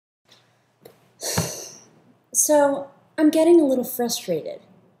So, I'm getting a little frustrated.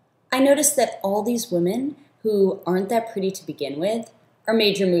 I noticed that all these women who aren't that pretty to begin with are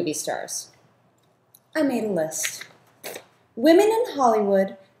major movie stars. I made a list. Women in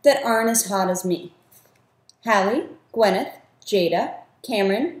Hollywood that aren't as hot as me. Hallie, Gwyneth, Jada,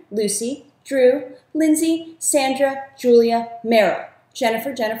 Cameron, Lucy, Drew, Lindsay, Sandra, Julia, Meryl,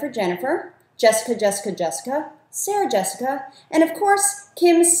 Jennifer, Jessica, Sarah Jessica, and of course,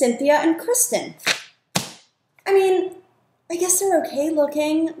 Kim, Cynthia, and Kristen. I mean, I guess they're okay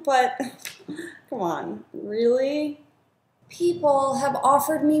looking, but come on, really? People have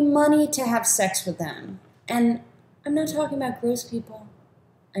offered me money to have sex with them. And I'm not talking about gross people.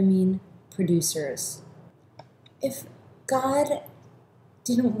 I mean producers. If God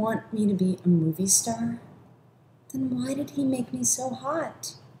didn't want me to be a movie star, then why did he make me so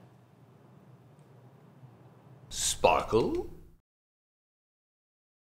hot? Sparkle?